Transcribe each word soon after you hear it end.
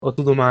a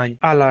tudomány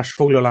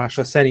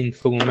állásfoglalása szerint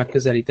fogom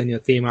megközelíteni a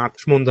témát,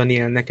 és mondani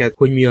el neked,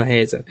 hogy mi a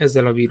helyzet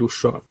ezzel a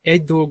vírussal.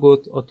 Egy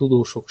dolgot a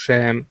tudósok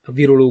sem, a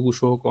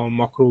virológusok, a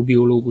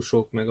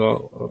makrobiológusok, meg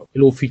a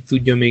lófügy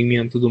tudja még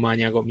milyen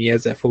tudományág, ami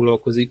ezzel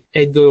foglalkozik.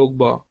 Egy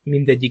dologba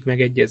mindegyik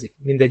megegyezik,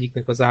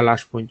 mindegyiknek az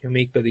álláspontja,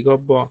 mégpedig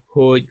abba,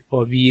 hogy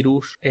a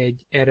vírus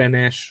egy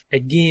RNS,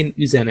 egy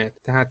génüzenet,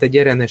 tehát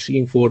egy RNS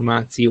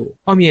információ,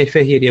 ami egy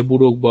fehérje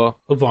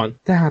burokba van.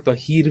 Tehát a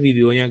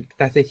hírvívő anyag,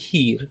 tehát egy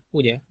hír,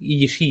 ugye,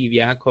 így is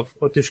hívják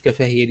a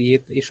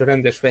tüskefehérjét és a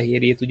rendes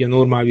fehérjét, ugye a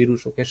normál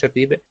vírusok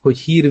esetében, hogy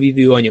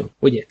hírvívő anyag,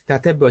 ugye.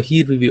 Tehát ebben a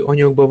hírvívő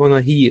anyagban van a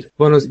hír,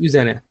 van az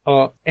üzenet,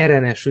 a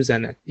RNS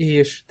üzenet,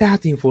 és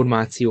tehát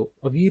információ.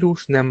 A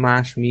vírus nem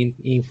más, mint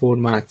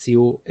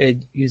információ,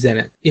 egy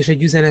üzenet. És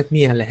egy üzenet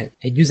milyen lehet?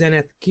 Egy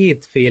üzenet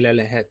kétféle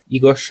lehet,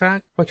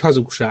 igazság vagy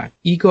hazugság.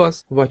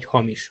 Igaz vagy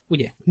hamis,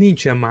 ugye?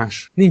 Nincsen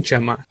más,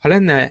 nincsen más. Ha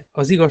lenne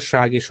az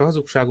igazság és a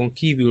hazugságon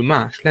kívül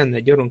más, lenne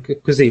egy arany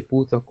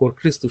középút, akkor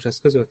Krisztus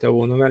ezt közölte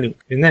volna velünk.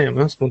 Nem,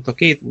 azt mondta,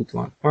 két út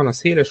van. Van a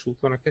széles út,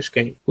 van a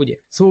keskeny út, ugye?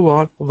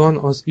 Szóval van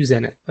az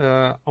üzenet.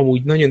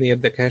 Amúgy nagyon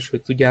érdekes,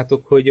 hogy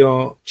tudjátok, hogy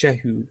a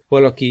csehül,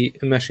 valaki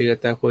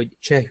mesélte, hogy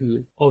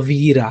csehül a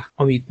vírá,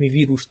 amit mi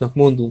vírusnak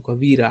mondunk, a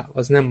vírá,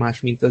 az nem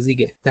más, mint az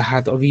ige.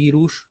 Tehát a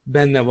vírus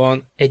benne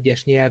van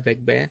egyes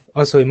nyelvekbe,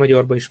 az, hogy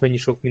magyarban is mennyi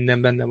sok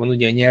minden benne van,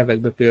 ugye a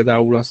nyelvekbe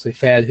például az, hogy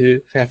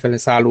felhő, felfele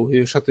szálló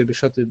hő,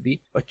 stb.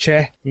 A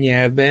cseh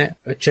nyelvbe,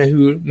 a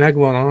csehül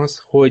megvan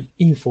az, hogy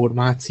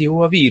információ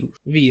a vírus,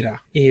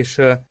 vírá.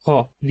 És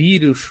ha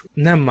vírus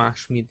nem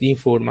más, mint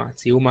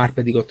információ, már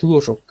pedig a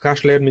tudósok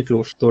Kásler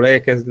Miklóstól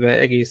elkezdve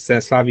egészen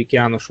Szlávik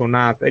Jánoson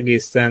át,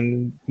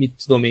 egészen mit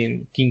tudom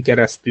én, kin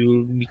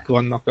keresztül, mik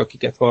vannak,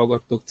 akiket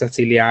hallgattok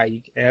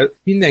Ceciliáig el.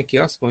 Mindenki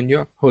azt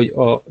mondja, hogy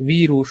a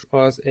vírus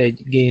az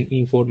egy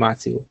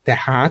géninformáció.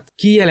 Tehát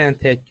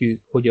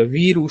kijelenthetjük, hogy a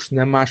vírus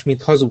nem más,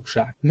 mint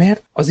hazugság.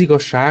 Mert az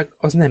igazság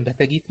az nem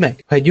betegít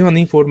meg. Ha egy olyan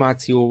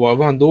információval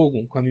van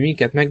dolgunk, ami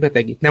minket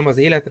megbetegít, nem az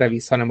életre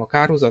visz, hanem a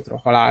kárhozatra,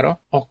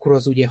 halálra, akkor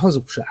az ugye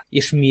hazugság.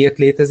 És miért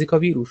létezik a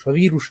vírus? A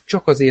vírus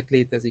csak azért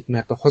létezik,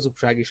 mert a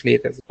hazugság is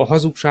létezik. A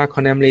hazugság,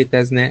 ha nem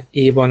létezne,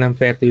 Éva nem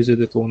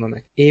fertőződött volna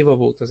meg. Éva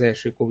volt az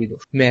első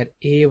covidos. Mert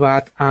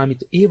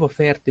Éva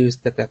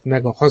fertőztetett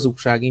meg a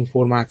hazugság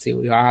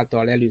információja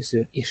által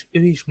először, és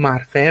ő is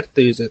már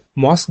fertőzött.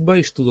 Maszkba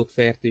is tudok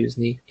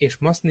fertőzni, és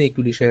maszk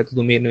nélkül is el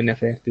tudom érni, hogy ne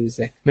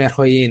fertőzzek. Mert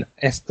ha én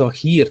ezt a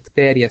hírt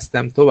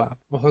terjesztem tovább,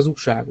 a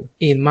hazugságot,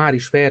 én már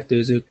is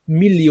fertőzök,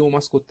 millió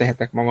maszkot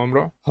tehetek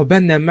magamra, ha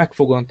bennem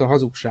megfogant a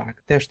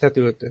hazugság, testet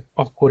öltök,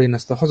 akkor én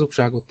ezt a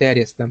hazugságot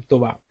terjesztem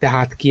tovább.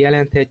 Tehát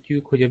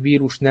kijelenthetjük, hogy a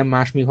vírus nem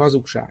más, mint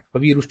hazugság. A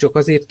vírus csak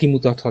azért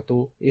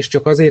kimutatható, és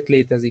csak azért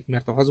létezik,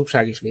 mert a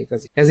hazugság is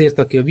létezik. Ezért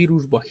aki a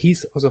vírusba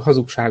hisz, az a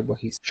hazugságba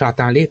hisz.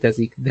 Sátán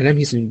létezik, de nem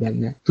hiszünk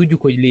benne.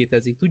 Tudjuk, hogy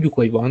létezik, tudjuk,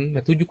 hogy van,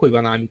 mert tudjuk, hogy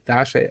van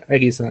ámítás,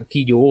 egészen a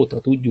kígyó óta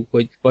tudjuk,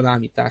 hogy van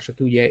ámítás,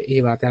 aki ugye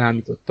Évát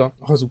elámította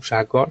a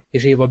hazugsággal,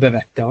 és Éva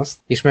bevette azt,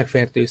 és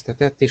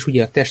megfertőztetett, és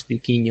ugye a testi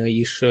kínjai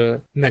is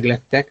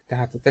meglettek,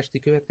 tehát a testi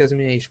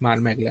következménye is már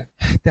meglett.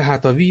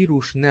 Tehát a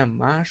vírus nem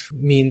más,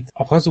 mint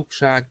a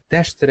hazugság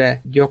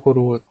testre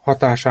gyakorolt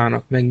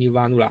hatásának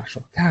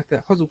megnyilvánulása. Tehát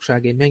a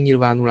hazugság egy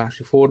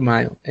megnyilvánulási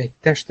formája, egy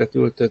testet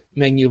öltött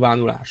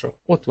megnyilvánulása.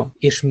 Ott van.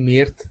 És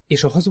miért?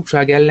 És a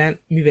hazugság ellen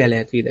mivel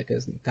lehet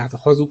védekezni? Tehát a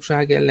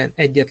hazugság ellen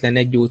egyetlen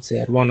egy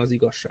gyógyszer van, az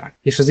igazság.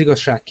 És az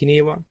igazság kiné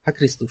van? Hát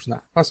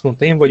Krisztusnál. Azt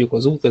mondta, én vagyok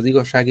az út, az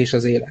igazság és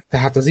az élet.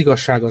 Tehát az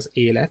igazság az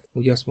élet.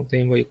 Ugye azt mondta,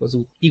 én vagyok az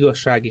út,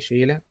 igazság és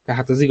élet.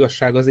 Tehát az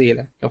igazság az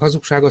élet. A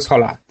hazugság az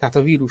halál. Tehát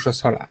a vírus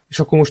az halál. És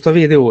akkor most a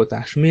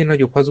védőoltás. Miért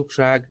nagyobb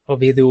hazugság a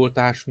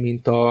védőoltás,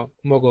 mint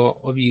maga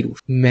a vírus?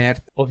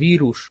 Mert a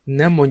vírus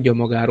nem mondja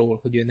magáról,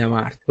 hogy ő nem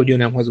árt, hogy ő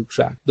nem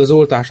hazugság. De az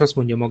oltás azt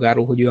mondja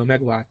magáról, hogy ő a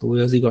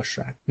megváltója, az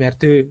igazság.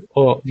 Mert ő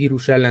a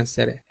vírus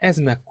ellenszere. Ez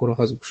mekkora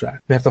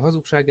hazugság? Mert a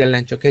hazugság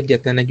ellen csak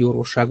egyetlen egy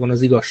orvosság van,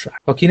 az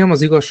igazság. Aki nem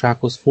az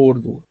igazsághoz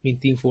fordul,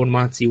 mint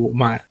információ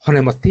már,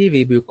 hanem a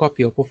tévéből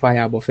kapja a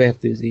pofájába a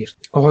fertőzést,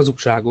 a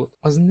hazugságot,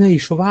 az ne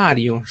is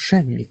várjon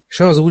semmit.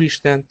 Se az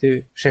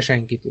Úristentől, se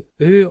senkitől.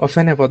 Ő a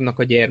fenevadnak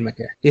a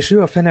gyermeke. És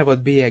ő a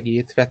fenevad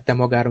bélyegét vette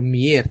magára.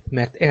 Miért?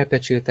 Mert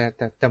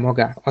elpecsételtette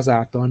magát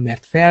azáltal,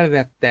 mert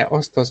felvette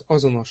azt az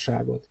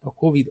azonosságot, a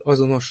Covid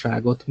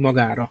azonosságot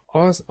magára.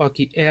 Az,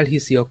 aki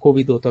elhiszi a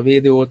Covidot, a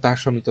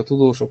védőoltás, amit a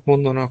tudósok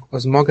mondanak,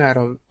 az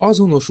magára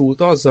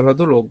azonosult azzal a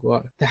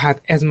dologgal.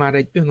 Tehát ez már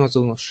egy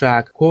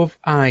önazonosság.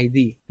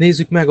 COVID.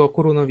 Nézzük meg a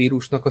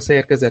koronavírusnak a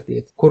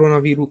szerkezetét.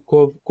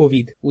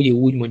 Covid, ugye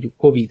úgy mondjuk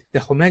Covid. De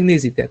ha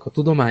megnézitek a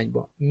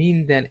tudományban,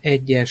 minden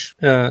egyes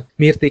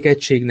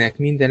mértékegységnek,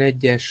 minden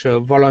egyes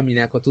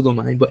valaminek a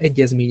tudományban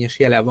egyezményes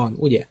jele van,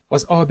 ugye?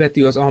 Az A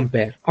betű az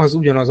amper, az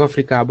ugyanaz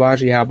Afrikában,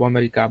 Ázsiában,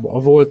 Amerikában. A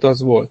volt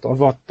az volt, a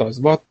watt az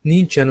watt.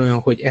 Nincsen olyan,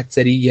 hogy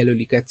egyszer így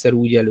jelölik, egyszer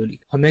úgy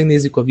jelölik. Ha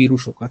megnézzük a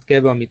vírusokat,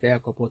 keve, amit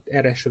elkapott,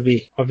 RSV,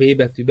 a V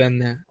betű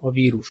benne a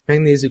vírus.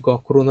 Megnézzük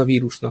a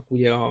koronavírusnak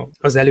ugye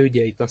az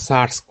elődjeit, a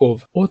SARS SARS-CoV.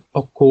 Ott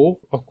a CoV,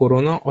 a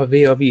korona, a V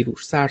a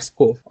vírus,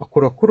 SARS-CoV.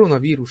 Akkor a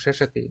koronavírus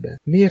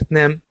esetében miért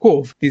nem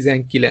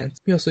COVID-19?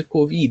 Mi az, hogy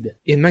COVID?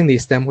 Én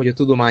megnéztem, hogy a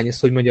tudomány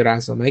ezt hogy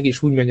magyarázza meg,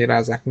 és úgy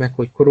magyarázzák meg,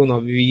 hogy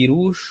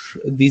koronavírus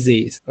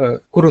disease,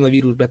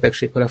 koronavírus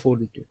betegség, ha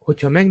lefordítjuk.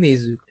 Hogyha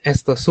megnézzük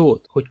ezt a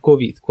szót, hogy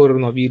COVID,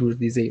 koronavírus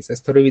disease,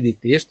 ezt a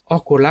rövidítést,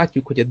 akkor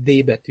látjuk, hogy a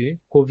D betű,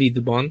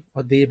 COVID-ban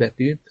a D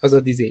betű, az a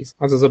disease,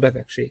 azaz a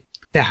betegség.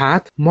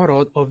 Tehát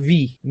marad a V,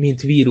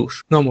 mint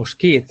vírus. Na most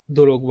két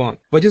dolog van.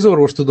 Vagy az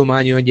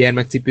orvostudomány olyan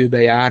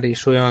gyermekcipőbe jár,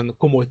 és olyan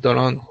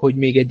komolytalan, hogy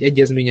még egy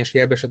egyezményes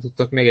jelbe se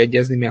tudtak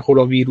megegyezni, mert hol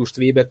a vírust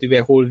V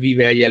betűvel, hol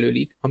V-vel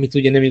jelölik, amit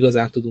ugye nem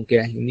igazán tudunk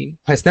elhinni.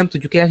 Ha ezt nem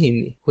tudjuk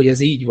elhinni, hogy ez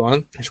így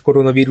van, és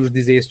koronavírus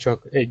disease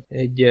csak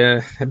egy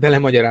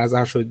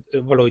belemagyarázás, hogy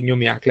valahogy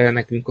nyomják le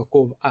nekünk a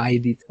COV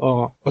ID-t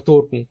a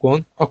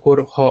torkunkon,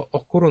 akkor ha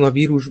a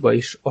koronavírusba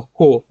is a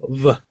COV,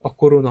 a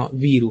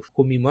koronavírus,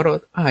 akkor mi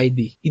marad?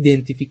 ID,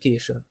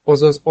 identification,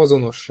 azaz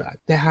azonosság.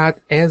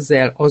 Tehát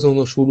ezzel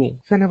azonosulunk.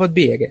 Fenevad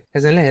bélyege.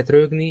 Ezen lehet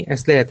rögni,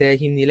 ezt lehet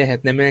elhinni,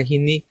 lehet nem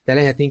elhinni, de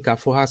lehet inkább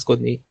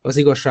fohászkodni, az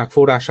igazság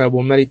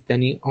forrásából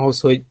meríteni ahhoz,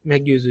 hogy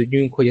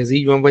meggyőződjünk, hogy ez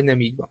így van, vagy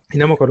nem így van. Én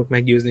nem akarok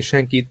meggyőzni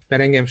senkit,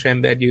 mert engem sem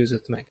ember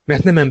győzött meg.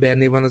 Mert nem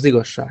embernél van az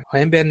igazság. Ha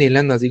embernél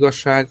lenne az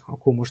igazság,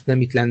 akkor most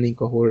nem itt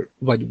lennénk, ahol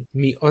vagyunk.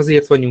 Mi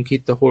azért vagyunk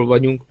itt, ahol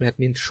vagyunk, mert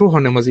mint soha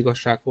nem az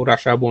igazság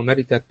forrásából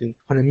merítettünk,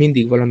 hanem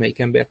mindig valamelyik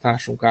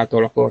embertársunk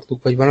által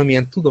akartuk, vagy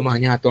valamilyen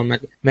tudomány által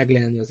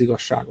meglelni az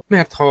igazságot.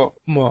 Mert ha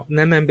ma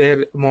nem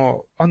ember,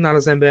 ma annál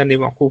az embernél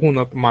van, akkor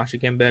hónap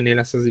másik embernél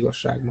lesz az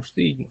igazság. Most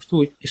így, most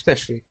úgy, és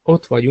tessék,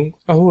 ott vagyunk,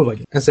 ahol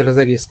vagyunk. Ezzel az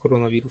egész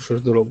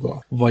koronavírusos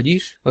dologgal.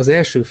 Vagyis az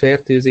első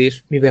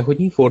fertőzés, mivel hogy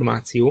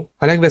információ,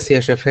 a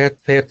legveszélyesebb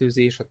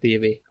fertőzés a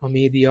tévé, a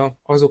média,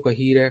 azok a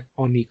hírek,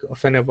 amik a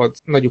fenevad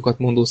nagyokat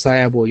mondó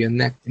szájából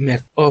jönnek,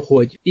 mert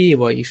ahogy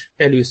Éva is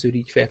először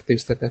így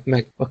fertőztetett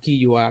meg a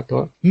kígyó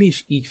által, mi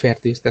is így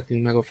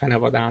fertőztetünk meg a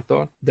fenevad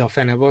által, de a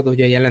fenevad,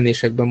 hogy a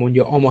jelenésekben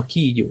mondja, ama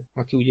kígyó,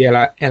 aki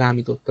ugye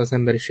elámította az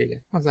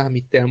emberiséget. Az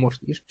ámít el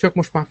most is, csak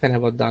most már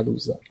fenevaddá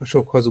dúzza. A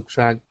sok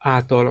hazugság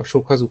által, a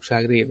sok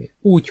hazugság révén.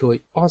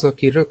 Úgyhogy az,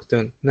 aki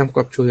rögtön nem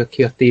kapcsolja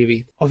ki a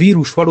tévét, a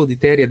vírus valódi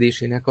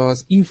terjedésének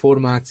az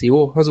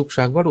információ,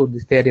 hazugság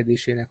valódi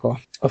terjedésének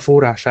a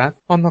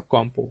forrását, annak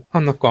kampó,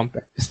 annak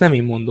kampe. Ezt nem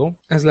én mondom,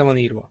 ez le van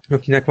írva.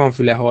 Akinek van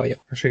füle, hallja.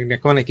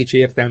 Akinek van egy kicsi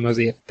értelme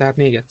azért. Tehát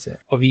még egyszer,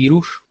 a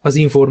vírus az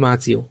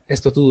információ.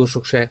 Ezt a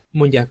tudósok se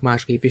mondják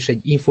másképp, és egy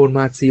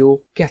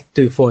információ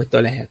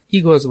kettőfajta lehet.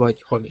 Igaz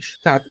vagy hamis.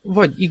 Tehát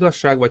vagy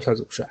igazság, vagy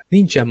hazugság.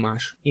 Nincsen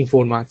más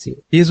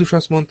információ. Jézus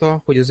azt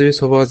mondta, hogy az ő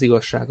szava az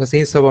igazság, az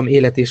én szavam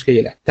élet és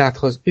lélek. Tehát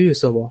ha az ő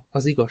szava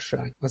az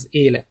igazság, az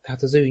élet,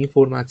 tehát az ő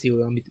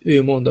információja, amit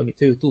ő mond,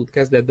 amit ő tud,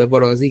 kezdetben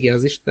vala az ige,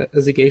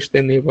 az ige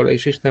Istennél vala,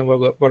 és Isten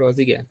vala az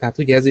ige. Tehát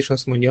ugye ez is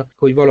azt mondja,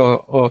 hogy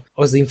vala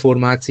az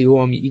információ,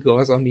 ami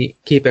igaz, ami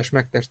képes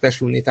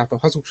megtestesülni, tehát a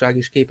hazugság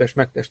is képes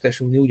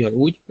megtestesülni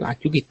ugyanúgy.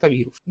 Látjuk itt a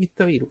vírus. Itt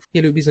a vírus.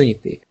 Élő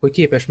bizonyíték, hogy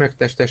képes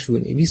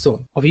megtestesülni.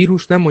 Viszont a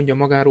vírus nem mondja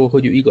magáról,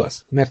 hogy ő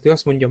igaz, mert ő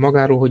azt mondja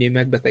magáról, hogy én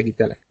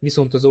megbetegítelek.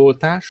 Viszont az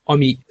oltás,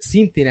 ami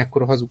szintén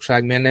ekkora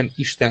hazugság, mert nem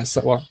Isten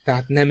szava,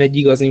 tehát nem egy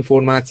igaz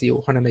információ,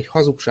 hanem egy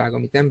hazugság,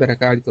 amit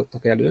emberek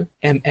állítottak elő,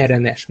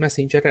 mRNS,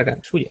 messenger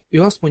RNS, ugye?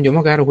 Ő azt mondja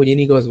magáról, hogy én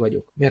igaz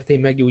vagyok, mert én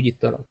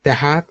meggyógyítalak.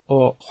 Tehát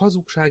a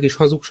hazugság és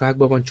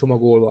hazugságban van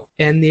csomagolva.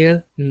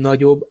 Ennél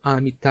nagyobb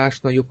ámítás,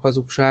 nagyobb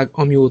hazugság,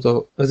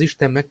 amióta az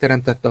Isten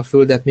megteremtette a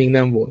földet, még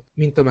nem volt.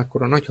 Mint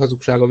amekkora nagy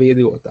hazugság a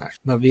védőoltás.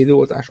 Mert a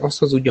védőoltás azt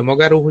hazudja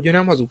magáról, hogy ő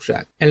nem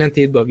hazugság.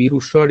 Ellentétben a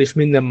vírussal és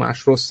minden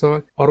más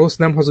rosszal, a rossz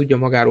nem hazudja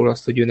magáról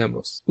azt, hogy ő nem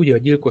rossz. Ugye a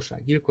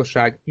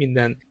gyilkosság,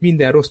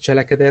 minden rossz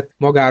cselekedet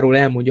magáról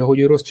elmondja, hogy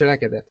ő rossz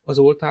cselekedet. Az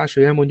oltás,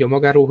 ő elmondja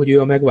magáról, hogy ő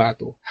a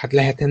megváltó. Hát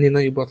lehet ennél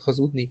nagyobbat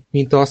hazudni,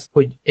 mint az,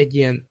 hogy egy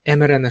ilyen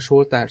mRNS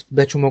oltást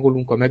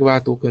becsomagolunk a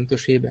megváltó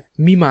köntösébe.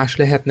 Mi más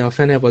lehetne a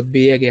fenevad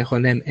bélyege, ha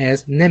nem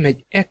ez, nem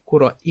egy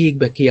ekkora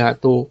égbe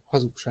kiáltó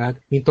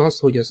hazugság, mint az,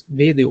 hogy az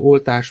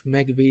védőoltás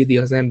megvédi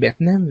az embert.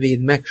 Nem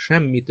véd meg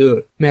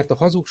semmitől, mert a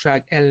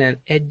hazugság ellen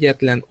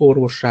egyetlen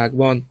orvosság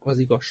van, az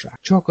igazság.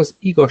 Csak az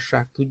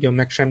igazság tudja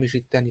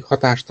megsemmisíteni,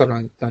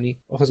 hatástalanítani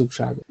a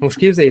hazugságot. Most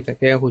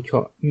képzeljétek el,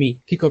 hogyha mi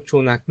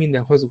kikapcsolnánk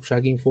minden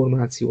hazugság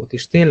információt,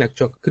 és tényleg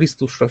csak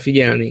Krisztusra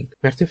figyelnénk,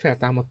 mert ő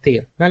feltámadt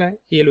tél. Vele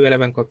élő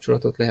eleven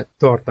kapcsolatot lehet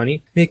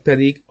tartani,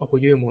 mégpedig,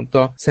 ahogy ő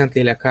mondta,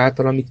 Szentlélek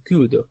által, amit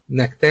küldök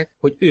nektek,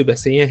 hogy ő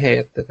beszéljen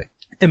helyettetek.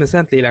 Eme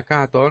Szentlélek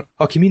által,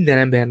 aki minden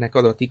embernek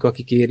adatik,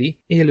 aki kéri,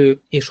 élő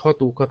és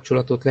ható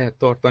kapcsolatot lehet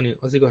tartani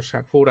az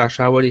igazság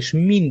forrásával, és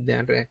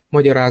mindenre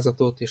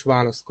magyarázatot és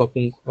választ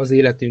kapunk az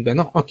életünkben.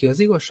 Na, aki az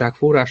igazság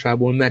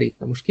forrásából merít.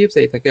 Na most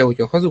képzeljétek el,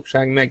 hogy a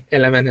hazugság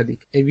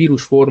megelevenedik egy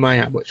vírus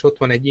formájába, és ott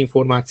van egy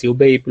információ,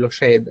 beépül a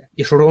sejtbe,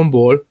 és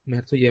rombol,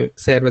 mert ugye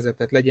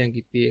szervezetet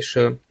legyengíti és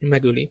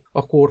megöli,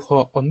 akkor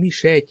ha a mi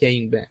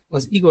sejtjeinkbe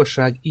az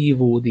igazság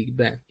ívódik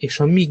be, és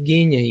a mi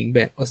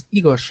génjeinkbe az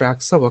igazság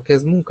szava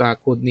kezd munkálkodni,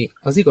 munkálkodni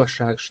az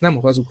igazság, és nem a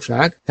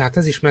hazugság, tehát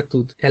ez is meg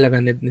tud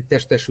elevenedni,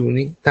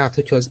 testesülni. Tehát,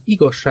 hogyha az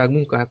igazság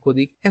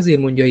munkálkodik, ezért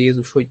mondja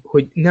Jézus,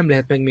 hogy nem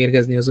lehet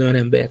megmérgezni az olyan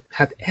embert.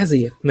 Hát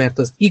ezért, mert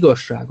az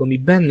igazság, ami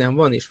bennem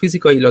van, és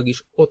fizikailag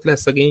is ott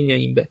lesz a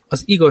génjeimbe,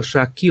 az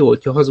igazság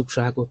kioltja a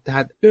hazugságot.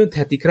 Tehát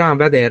önthetik rám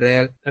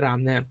vederrel, rám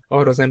nem,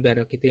 arra az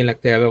emberre, aki tényleg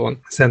telve van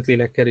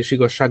Szentlélekkel és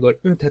igazsággal,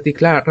 önthetik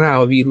rá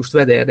a vírust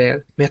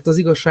vederrel, mert az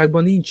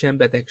igazságban nincsen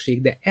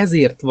betegség, de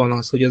ezért van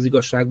az, hogy az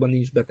igazságban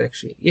nincs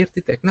betegség.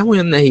 Értitek? Nem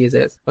olyan nehéz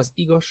ez. Az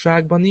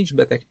igazságban nincs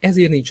beteg,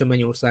 ezért nincs a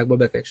mennyországban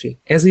betegség.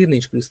 Ezért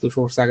nincs Krisztus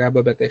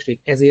országában betegség.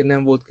 Ezért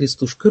nem volt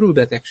Krisztus körül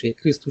betegség.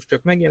 Krisztus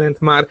csak megjelent,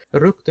 már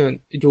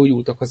rögtön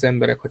gyógyultak az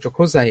emberek, ha csak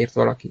hozzáért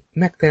valaki.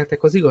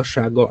 Megteltek az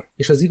igazsággal,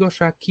 és az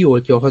igazság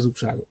kioltja a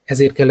hazugságot.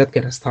 Ezért kellett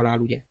kereszthalál,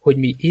 ugye? Hogy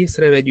mi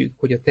észrevegyük,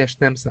 hogy a test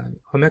nem számít.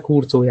 Ha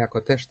meghurcolják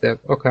a testet,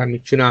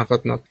 akármit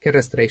csinálhatnak,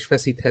 keresztre is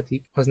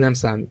feszíthetik, az nem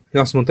számít.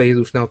 Azt mondta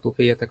Jézus, ne attól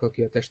féljetek,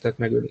 aki a testet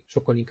megöli.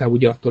 Sokkal inkább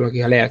ugye attól,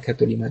 aki a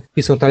lelket öli meg.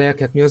 Viszont a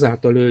lelket mi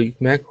azáltal öljük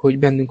meg, hogy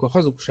bennünk a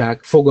hazugság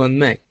fogad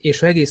meg. És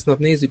ha egész nap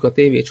nézzük a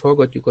tévét, és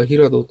hallgatjuk a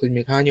híradót, hogy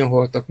még hányan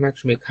haltak meg,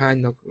 és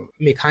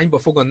még hányba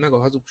fogad meg a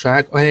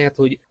hazugság, ahelyett,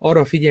 hogy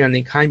arra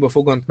figyelnénk, hányba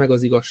fogant meg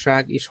az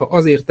igazság, és ha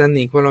azért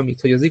tennénk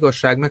valamit, hogy az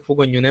igazság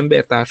megfogadjon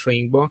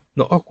embertársainkba,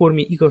 na akkor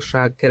mi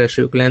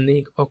igazságkeresők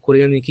lennénk, akkor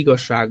élnénk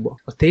igazságba.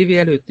 A tévé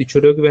előtt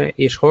ücsörögve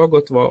és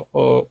hallgatva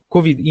a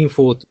Covid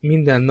infót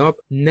minden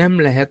nap nem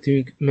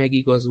lehetünk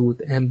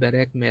megigazult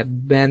emberek, mert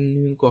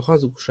bennünk a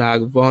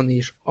hazugság van,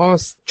 és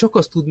csak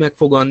azt tud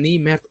megfogadni,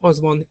 mert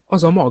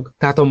az a mag.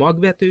 Tehát a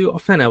magvető a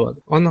fenevad.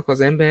 Annak az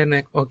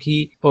embernek,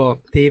 aki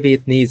a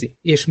tévét nézi.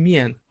 És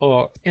milyen?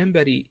 Az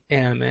emberi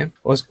elme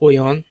az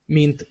olyan,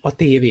 mint a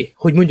tévé.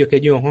 Hogy mondjak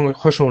egy olyan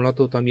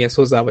hasonlatot, amihez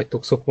hozzá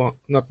vagytok szokva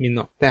nap mint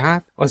nap.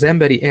 Tehát az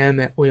emberi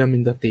elme olyan,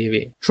 mint a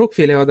tévé.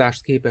 Sokféle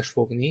adást képes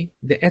fogni,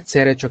 de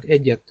egyszerre csak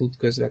egyet tud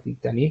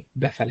közvetíteni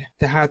befele.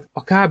 Tehát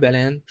a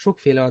kábelen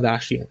sokféle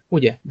adás jön,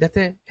 ugye? De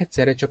te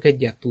egyszerre csak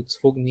egyet tudsz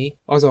fogni,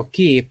 az a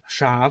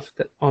sáv,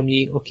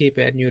 ami a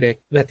képernyőre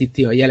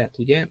vetíti a jelet,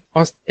 ugye?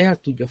 Azt el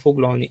tudja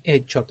foglalni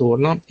egy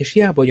csatorna, és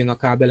hiába jön a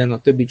kábelen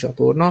a többi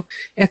csatorna,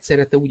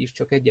 egyszerre te úgyis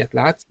csak egyet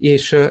látsz,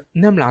 és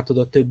nem látod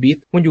a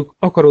többit. Mondjuk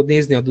akarod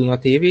nézni a Duna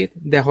TV-t,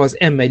 de ha az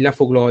M1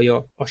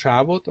 lefoglalja a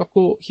sávot,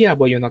 akkor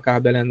hiába jön a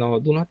kábelen a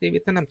Duna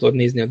TV-t, te nem tudod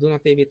nézni a Duna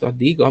TV-t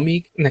addig,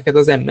 amíg neked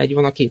az M1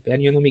 van a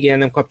képernyőn, amíg el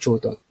nem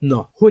kapcsoltad.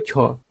 Na,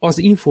 hogyha az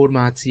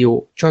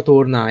információ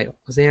csatornája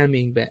az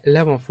elménkbe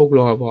le van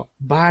foglalva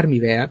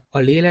bármivel, a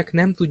lélek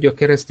nem tudja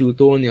keresztül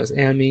tolni az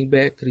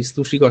elménkbe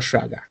Krisztus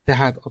igazságát.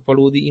 Tehát a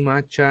valódi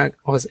imádság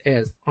az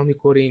ez.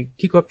 Amikor én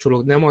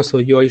kikapcsolok, nem az,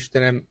 hogy ja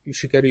Istenem,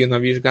 sikerüljön a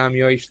vizsgám,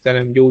 ja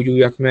Istenem,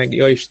 gyógyuljak meg,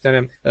 ja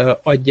Istenem,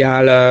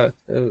 adjál,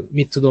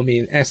 mit tudom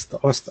én, ezt,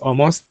 azt,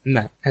 amazt.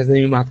 Nem, ez nem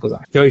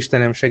imádkozás. Ja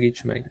Istenem,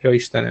 segíts meg, ja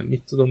Istenem,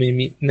 mit tudom én,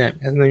 mi. Nem,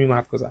 ez nem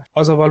imádkozás.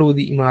 Az a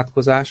valódi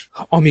imádkozás,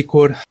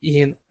 amikor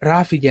én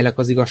ráfigyelek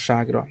az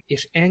igazságra,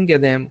 és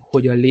engedem,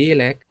 hogy a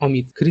lélek,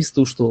 amit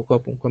Krisztustól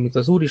kapunk, amit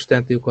az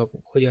Úristentől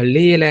kapunk, hogy a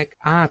lélek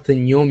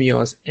átnyomja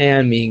az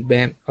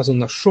elménkbe,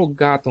 azon a sok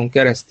gáton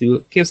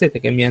keresztül.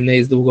 Képzeljétek el, milyen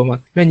nehéz dolga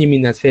van, mennyi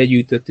mindent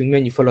felgyűjtöttünk,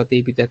 mennyi falat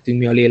építettünk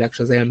mi a lélek és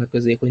az elme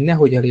közé, hogy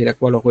nehogy a lélek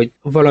valahogy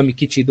valami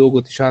kicsi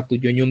dolgot is át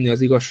tudjon nyomni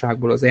az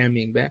igazságból az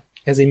elménkbe.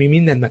 Ezért mi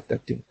mindent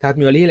megtettünk. Tehát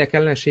mi a lélek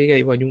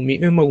ellenségei vagyunk,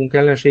 mi önmagunk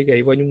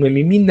ellenségei vagyunk, mert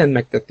mi mindent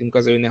megtettünk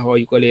az ő, ne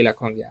halljuk a lélek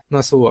hangját.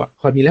 Na szóval,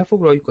 ha mi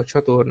lefoglaljuk a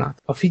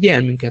csatornát, a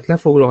figyelmünket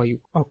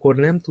lefoglaljuk, akkor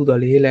nem tud a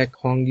lélek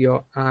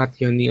hangja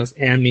átjönni az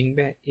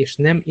elménkbe, és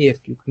nem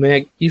értjük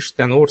meg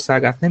Isten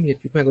országát, nem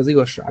értjük meg az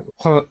igazságot.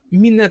 Ha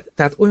mindent,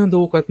 tehát olyan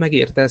dolgokat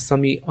megértesz,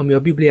 ami a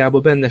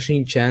Bibliában benne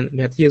sincsen,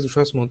 mert Jézus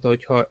azt mondta,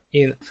 hogy ha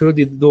én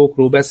földi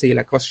dolgokról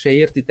beszélek, azt se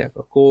értitek,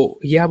 akkor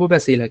hiába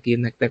beszélek én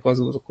nektek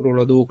azokról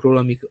a dolgokról,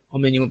 amik a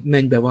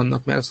mennyben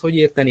vannak, mert azt hogy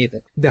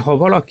értenétek. De ha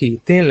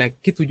valaki tényleg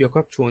ki tudja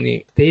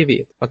kapcsolni a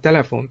tévét, a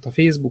telefont, a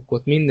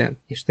Facebookot, mindent,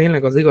 és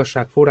tényleg az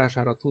igazság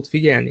forrására tud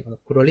figyelni,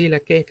 akkor a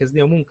lélek elkezdi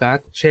a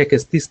munkát, és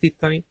elkezd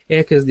tisztítani,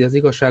 elkezdi az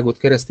igazságot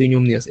keresztül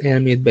nyomni az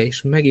elmédbe,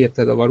 és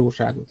megérted a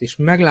valóságot, és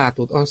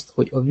meglátod azt,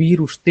 hogy a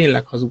vírus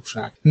tényleg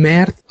hazugság.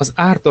 Mert az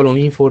ártalom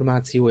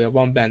információja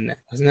van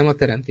benne. Az nem a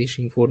teremtés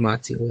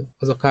információja,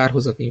 az a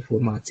kárhozat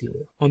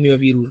információja, ami a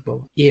vírusban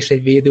van. És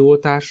egy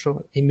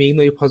védőoltással, egy még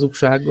nagyobb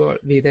hazugsággal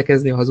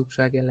védekezni a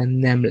hazugság ellen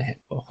nem lehet.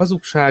 A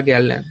hazugság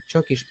ellen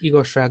csak is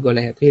igazsággal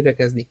lehet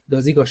védekezni, de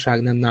az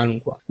igazság nem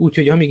nálunk van.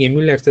 Úgyhogy amíg én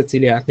Müller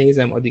Ceciliát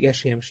nézem, addig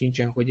esélyem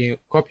sincsen, hogy én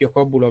kapjak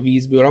abból a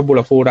vízből, abból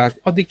a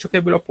forrásból, addig csak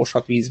ebből a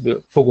posat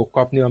vízből fogok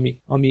kapni,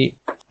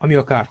 ami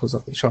a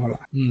kárhozat és a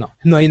halál.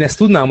 Na, én ezt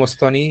tudnám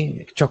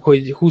osztani, csak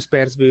hogy 20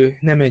 percből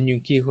ne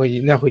menjünk ki,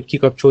 hogy nehogy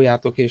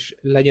kikapcsoljátok, és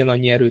legyen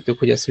annyi erőtök,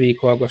 hogy ezt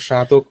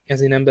végighallgassátok.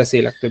 Ezért nem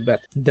beszélek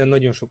többet, de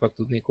nagyon sokat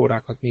tudnék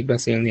órákat még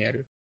beszélni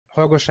erről.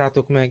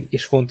 Hallgassátok meg,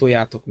 és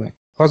fontoljátok meg.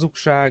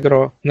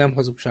 Hazugságra nem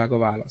hazugság a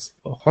válasz.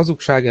 A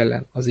hazugság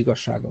ellen az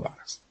igazság a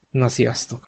válasz. Na, sziasztok!